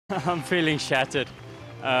I'm feeling shattered,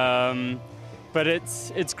 but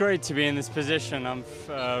it's great to be in this position.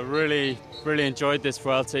 I've really enjoyed this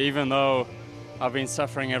Vuelta, even though I've been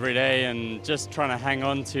suffering every day and just trying to hang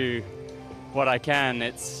on to what I can.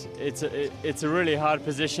 It's a really hard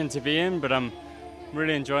position to be in, but I'm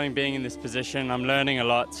really enjoying being in this position. I'm learning a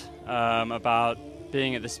lot about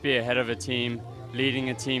being at the spearhead of a team, leading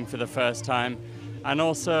a team for the first time, and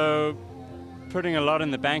also putting a lot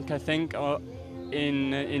in the bank, I think,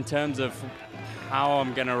 in terms of how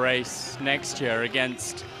I'm going to race next year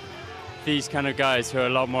against these kind of guys who are a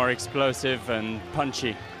lot more explosive and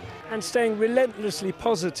punchy. And staying relentlessly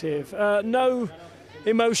positive. No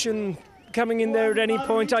emotion coming in there at any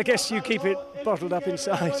point. I guess you keep it bottled up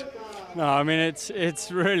inside. No, I mean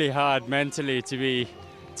it's really hard mentally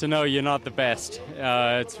to know you're not the best.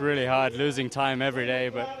 It's really hard losing time every day,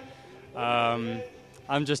 but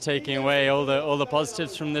I'm just taking away all the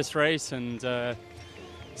positives from this race and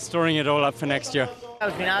storing it all up for next year.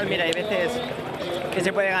 Al final, mira, hay veces que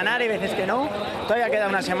se puede ganar y veces que no. Todavía queda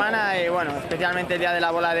una semana y bueno, especialmente el día de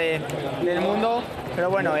la bola del mundo. Pero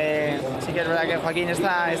bueno, sí que es verdad que Joaquín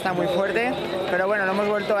está muy fuerte. Pero bueno, lo hemos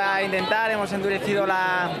vuelto a intentar, hemos endurecido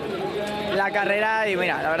la carrera y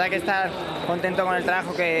mira, la verdad que estar contento con el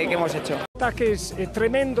trabajo que hemos hecho. Ataques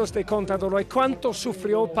tremendos de Contador. ¿Cuánto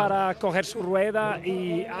sufrió para coger su rueda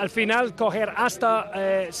y al final coger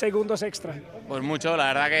hasta segundos extra? Pues mucho, la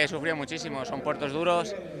verdad que sufrió muchísimo. Son puertos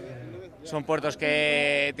duros, son puertos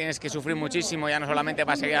que tienes que sufrir muchísimo, ya no solamente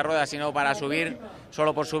para seguir a ruedas, sino para subir.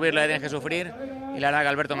 Solo por subirlo tienes que sufrir y la verdad que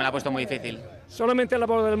Alberto me la ha puesto muy difícil. Solamente la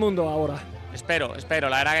bola del mundo ahora. Espero.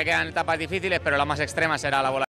 La verdad que quedan etapas difíciles, pero la más extrema será la bola.